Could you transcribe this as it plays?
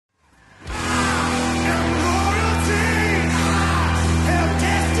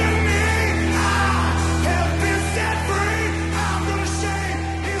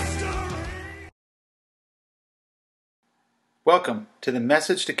Welcome to the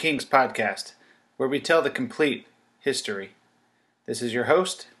Message to Kings podcast, where we tell the complete history. This is your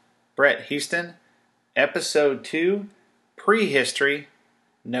host, Brett Heaston, Episode 2, Prehistory,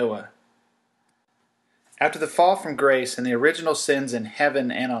 Noah. After the fall from grace and the original sins in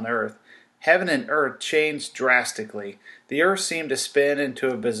heaven and on earth, heaven and earth changed drastically. The earth seemed to spin into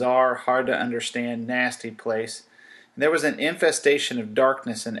a bizarre, hard-to-understand, nasty place. And there was an infestation of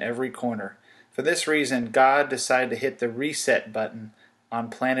darkness in every corner. For this reason, God decided to hit the reset button on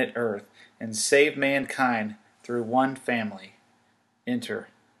planet Earth and save mankind through one family. Enter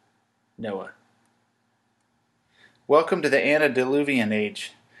Noah. Welcome to the antediluvian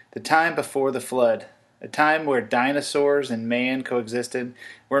age, the time before the flood, a time where dinosaurs and man coexisted,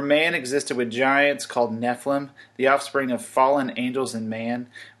 where man existed with giants called Nephilim, the offspring of fallen angels and man,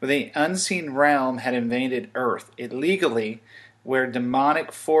 where the unseen realm had invaded Earth illegally, where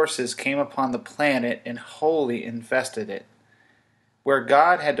demonic forces came upon the planet and wholly infested it, where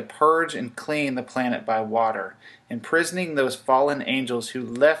God had to purge and clean the planet by water, imprisoning those fallen angels who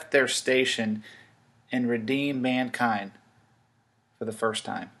left their station and redeemed mankind for the first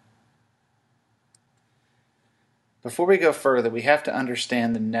time. Before we go further, we have to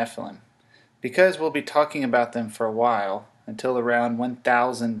understand the Nephilim, because we'll be talking about them for a while, until around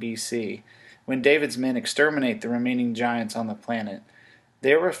 1000 BC, when David's men exterminate the remaining giants on the planet.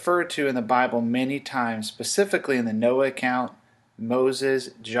 They are referred to in the Bible many times, specifically in the Noah account,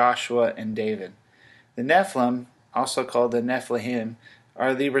 Moses, Joshua, and David. The Nephilim, also called the Nephilim,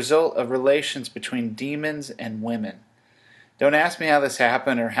 are the result of relations between demons and women. Don't ask me how this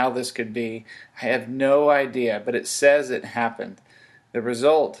happened or how this could be. I have no idea, but it says it happened. The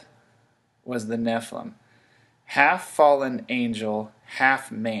result was the Nephilim. Half fallen angel,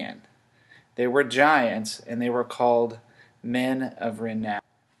 half man. They were giants, and they were called men of renown.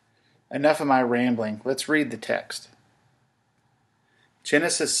 Enough of my rambling. Let's read the text.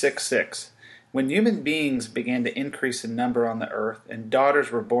 Genesis 6:6. When human beings began to increase in number on the earth, and daughters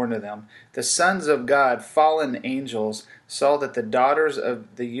were born to them, the sons of God, fallen angels, saw that the daughters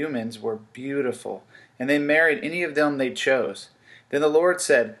of the humans were beautiful, and they married any of them they chose. Then the Lord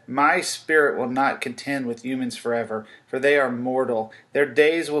said, My spirit will not contend with humans forever, for they are mortal. Their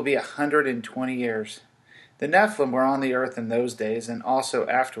days will be 120 years. The Nephilim were on the earth in those days, and also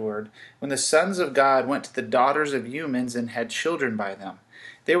afterward, when the sons of God went to the daughters of humans and had children by them.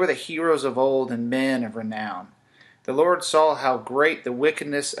 They were the heroes of old and men of renown. The Lord saw how great the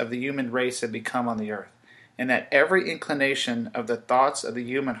wickedness of the human race had become on the earth, and that every inclination of the thoughts of the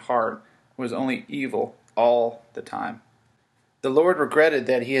human heart was only evil all the time. The Lord regretted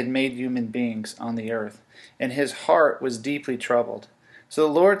that he had made human beings on the earth, and his heart was deeply troubled. So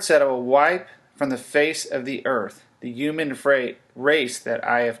the Lord said, I will wipe from the face of the earth the human race that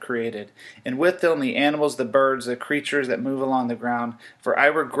I have created, and with them the animals, the birds, the creatures that move along the ground, for I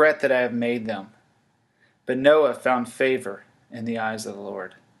regret that I have made them. But Noah found favor in the eyes of the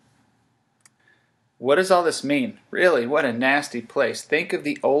Lord. What does all this mean? Really, what a nasty place. Think of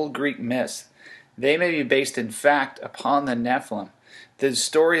the old Greek myths. They may be based in fact upon the Nephilim. The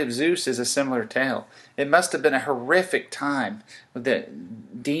story of Zeus is a similar tale. It must have been a horrific time, with the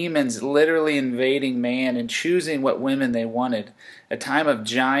demons literally invading man and choosing what women they wanted. A time of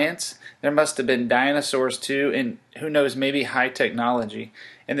giants. There must have been dinosaurs too, and who knows, maybe high technology.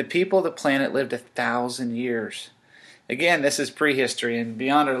 And the people of the planet lived 1,000 years. Again, this is prehistory and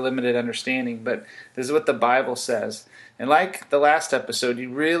beyond our limited understanding, but this is what the Bible says. And like the last episode, you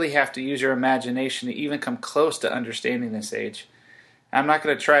really have to use your imagination to even come close to understanding this age. I'm not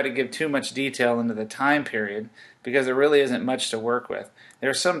going to try to give too much detail into the time period because there really isn't much to work with. There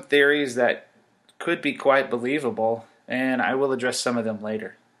are some theories that could be quite believable, and I will address some of them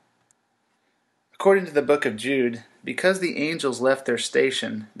later. According to the book of Jude, because the angels left their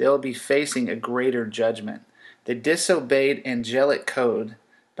station, they'll be facing a greater judgment. They disobeyed angelic code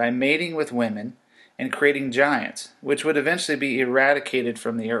by mating with women and creating giants, which would eventually be eradicated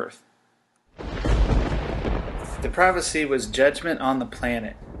from the earth. The prophecy was judgment on the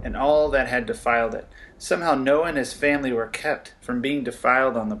planet and all that had defiled it. Somehow Noah and his family were kept from being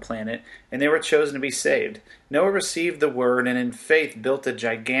defiled on the planet, and they were chosen to be saved. Noah received the word and in faith built a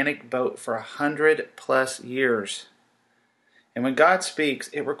gigantic boat for 100+ years. And when God speaks,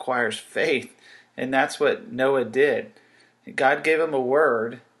 it requires faith, and that's what Noah did. God gave him a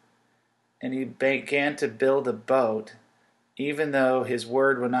word, and he began to build a boat, even though his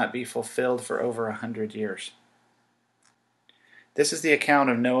word would not be fulfilled for over 100 years. This is the account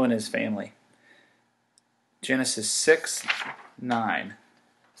of Noah and his family. Genesis 6:9.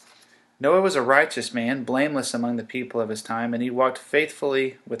 Noah was a righteous man, blameless among the people of his time, and he walked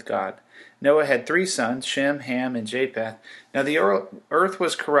faithfully with God. Noah had 3 sons, Shem, Ham, and Japheth. Now the earth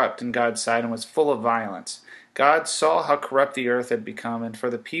was corrupt in God's sight and was full of violence. God saw how corrupt the earth had become, and for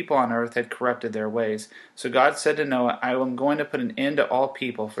the people on earth had corrupted their ways. So God said to Noah, I am going to put an end to all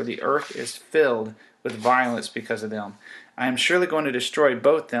people, for the earth is filled with violence because of them. I am surely going to destroy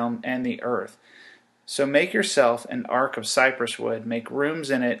both them and the earth. So make yourself an ark of cypress wood, make rooms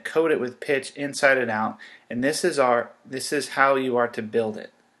in it, coat it with pitch inside and out, and this is how you are to build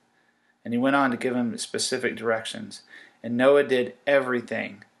it. And he went on to give him specific directions. And Noah did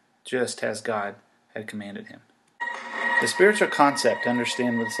everything just as God had commanded him. The spiritual concept to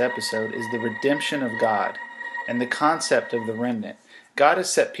understand with this episode is the redemption of God and the concept of the remnant. God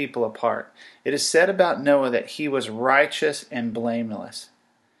has set people apart. It is said about Noah that he was righteous and blameless.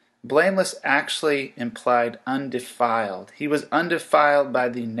 Blameless actually implied undefiled. He was undefiled by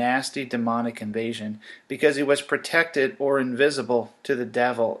the nasty demonic invasion because he was protected or invisible to the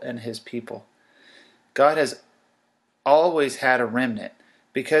devil and his people. God has always had a remnant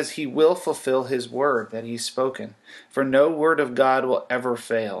because he will fulfill his word that he's spoken. For no word of God will ever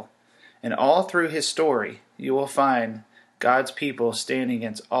fail. And all through his story, you will find God's people standing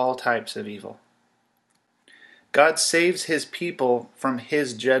against all types of evil. God saves his people from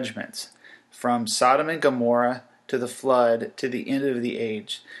his judgments, from Sodom and Gomorrah to the flood to the end of the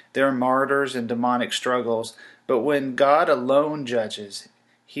age. There are martyrs and demonic struggles, but when God alone judges,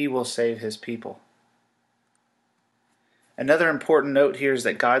 he will save his people. Another important note here is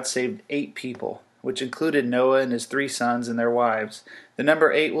that God saved 8 people, which included Noah and his 3 sons and their wives. The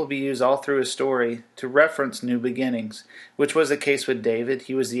number 8 will be used all through his story to reference new beginnings, which was the case with David.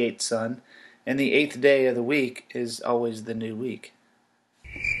 He was the 8th son. And the 8th day of the week is always the new week.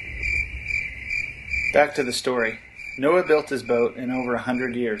 Back to the story. Noah built his boat in over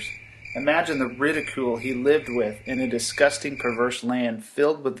 100 years. Imagine the ridicule he lived with in a disgusting, perverse land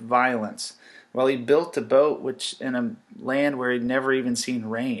filled with violence, while he built a boat which in a land where he'd never even seen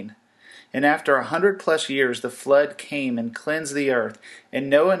rain. And after 100+ years, the flood came and cleansed the earth, and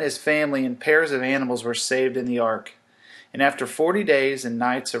Noah and his family and pairs of animals were saved in the ark. And after 40 days and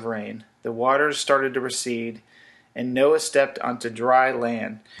nights of rain, the waters started to recede, and Noah stepped onto dry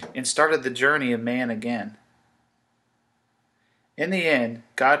land and started the journey of man again. In the end,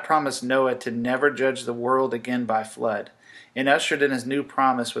 God promised Noah to never judge the world again by flood, and ushered in his new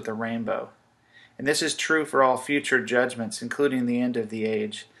promise with a rainbow. And this is true for all future judgments, including the end of the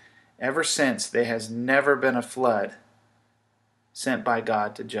age. Ever since, there has never been a flood sent by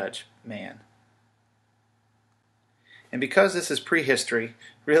God to judge man. And because this is prehistory,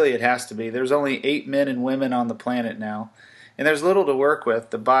 really it has to be, there's only 8 men and women on the planet now. And there's little to work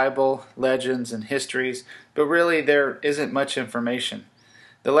with, the Bible, legends, and histories, but really there isn't much information.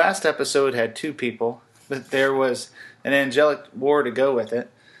 The last episode had 2 people, but there was an angelic war to go with it.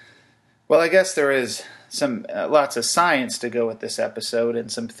 Well, I guess there is some lots of science to go with this episode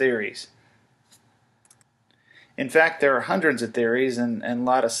and some theories. In fact, there are hundreds of theories and a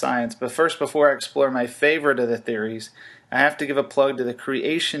lot of science, but first, before I explore my favorite of the theories, I have to give a plug to the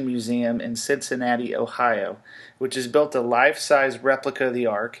Creation Museum in Cincinnati, Ohio, which has built a life-size replica of the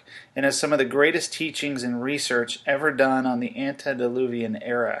Ark and has some of the greatest teachings and research ever done on the antediluvian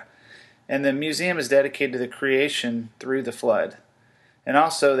era. And the museum is dedicated to the creation through the flood. And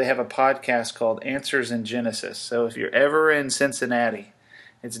also, they have a podcast called Answers in Genesis, so if you're ever in Cincinnati,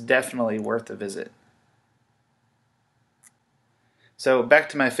 it's definitely worth a visit. So back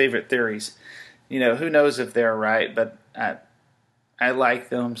to my favorite theories. Who knows if they're right, but I like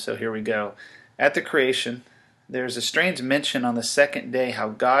them, so here we go. At the creation, there's a strange mention on the second day how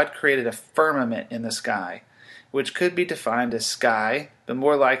God created a firmament in the sky, which could be defined as sky, but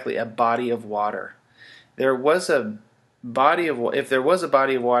more likely a body of water. If there was a body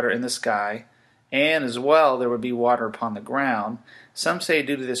of water in the sky, and as well there would be water upon the ground, some say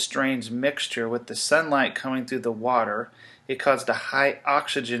due to this strange mixture with the sunlight coming through the water, it caused a high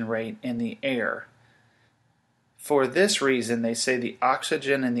oxygen rate in the air. For this reason, they say the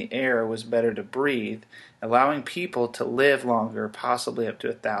oxygen in the air was better to breathe, allowing people to live longer, possibly up to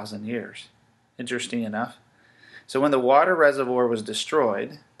 1,000 years. Interesting enough. So when the water reservoir was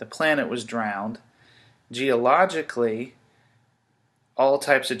destroyed, the planet was drowned. Geologically, all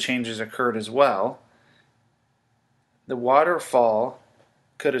types of changes occurred as well. The waterfall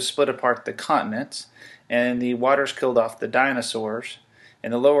could have split apart the continents, and the waters killed off the dinosaurs.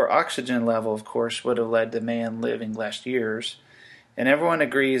 And the lower oxygen level, of course, would have led to man living less years. And everyone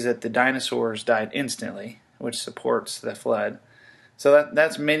agrees that the dinosaurs died instantly, which supports the flood. So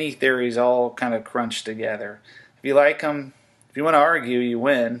that's many theories all kind of crunched together. If you like them, if you want to argue, you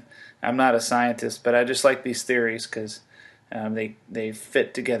win. I'm not a scientist, but I just like these theories because They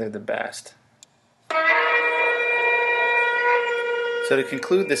fit together the best. So to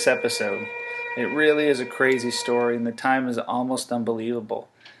conclude this episode, it really is a crazy story, and the time is almost unbelievable.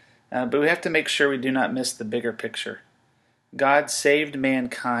 But we have to make sure we do not miss the bigger picture. God saved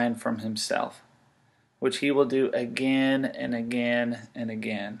mankind from himself, which he will do again and again and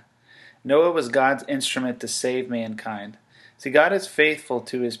again. Noah was God's instrument to save mankind. See, God is faithful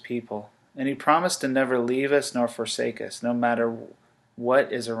to his people, and he promised to never leave us nor forsake us, no matter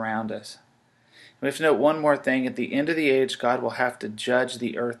what is around us. We have to note one more thing. At the end of the age, God will have to judge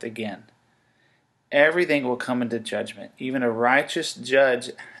the earth again. Everything will come into judgment. Even a righteous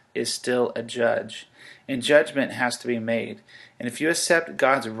judge is still a judge, and judgment has to be made. And if you accept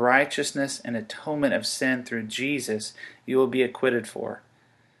God's righteousness and atonement of sin through Jesus, you will be acquitted for.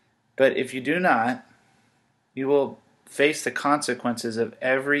 But if you do not, you will face the consequences of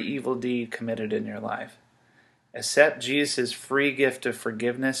every evil deed committed in your life. Accept Jesus' free gift of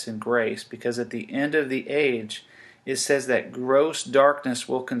forgiveness and grace, because at the end of the age, it says that gross darkness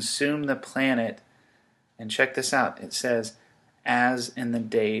will consume the planet. And check this out. It says, as in the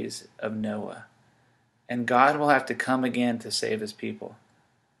days of Noah. And God will have to come again to save his people.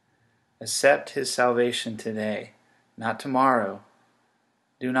 Accept his salvation today, not tomorrow.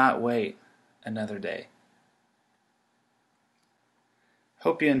 Do not wait another day.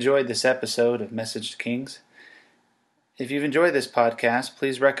 Hope you enjoyed this episode of Message to Kings. If you've enjoyed this podcast,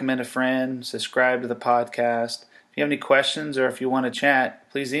 please recommend a friend, subscribe to the podcast. If you have any questions or if you want to chat,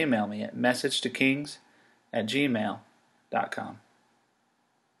 please email me at messagetokings@gmail.com.